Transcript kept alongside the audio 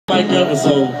Like ever,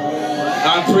 so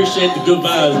I appreciate the good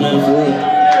vibes, man, for real.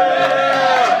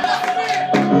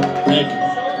 Thank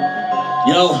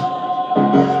you. Yo,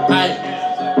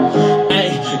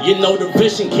 you know the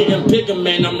vision getting bigger,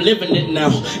 man, I'm living it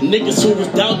now. Niggas who was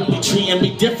doubting me, treating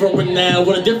me different now.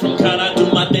 With a different kind, I do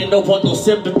my thing, don't want no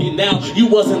sympathy now. You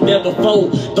wasn't there before,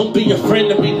 don't be a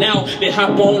friend of me now. They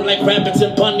hop on like rabbits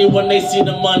and bunny when they see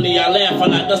the money. I laugh a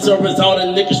lot, that's a result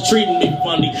of niggas treating me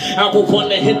funny. I would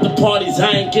wanna hit the parties,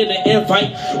 I ain't get an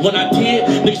invite. When I did,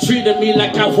 niggas treated me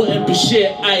like I wouldn't be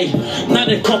shit. Now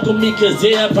they fuck with me cause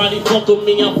everybody fuck with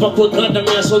me. I'm fuck with Gunner,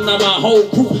 man, so now my whole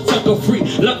crew sucker free.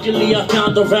 Luckily I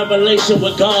found the revelation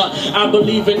with God. I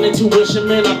believe in intuition,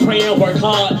 man, I pray and work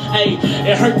hard.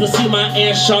 It hurt to see my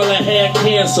Aunt Charlotte had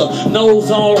cancer. Nose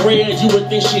all red, you would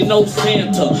think she knows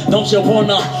Santa. Don't you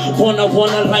wanna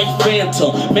like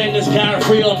Fanta? Man, this guy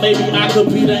real, maybe I could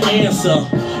be the answer.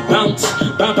 Bounce,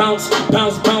 bounce,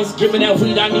 bounce, bounce. Give me that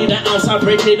weed, I need an ounce. I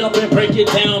break it up and break it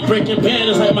down. Breaking bad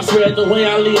is like my spread, the way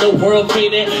I lead the world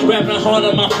faded. Rapping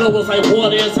harder, my flow is like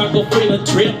water as I go feel a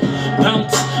drip.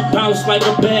 Bounce, bounce like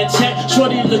a bad check.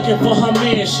 Shorty looking for her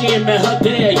man, she ain't met her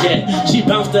dad yet. She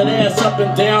bounced that ass up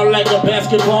and down like a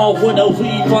basketball with a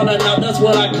weed falling out. That's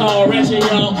what I call ratchet,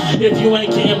 y'all. If you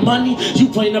ain't getting money,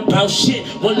 you ain't about shit.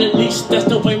 Well, at least that's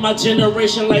the way my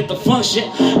generation like to function.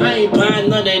 I ain't buying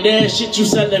none of that shit you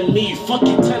selling me. Fuck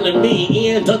you telling me,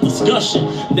 end of discussion.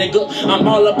 Nigga, I'm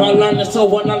all about learning, so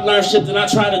when I learn shit, then I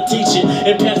try to teach it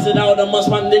and pass it out amongst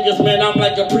my niggas, man. I'm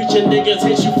like a preacher, niggas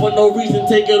hate you for no reason.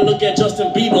 Take a look at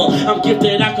Justin Bieber. I'm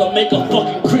gifted, I can make a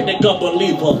fucking critic a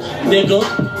believer, nigga.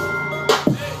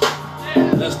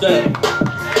 That's that.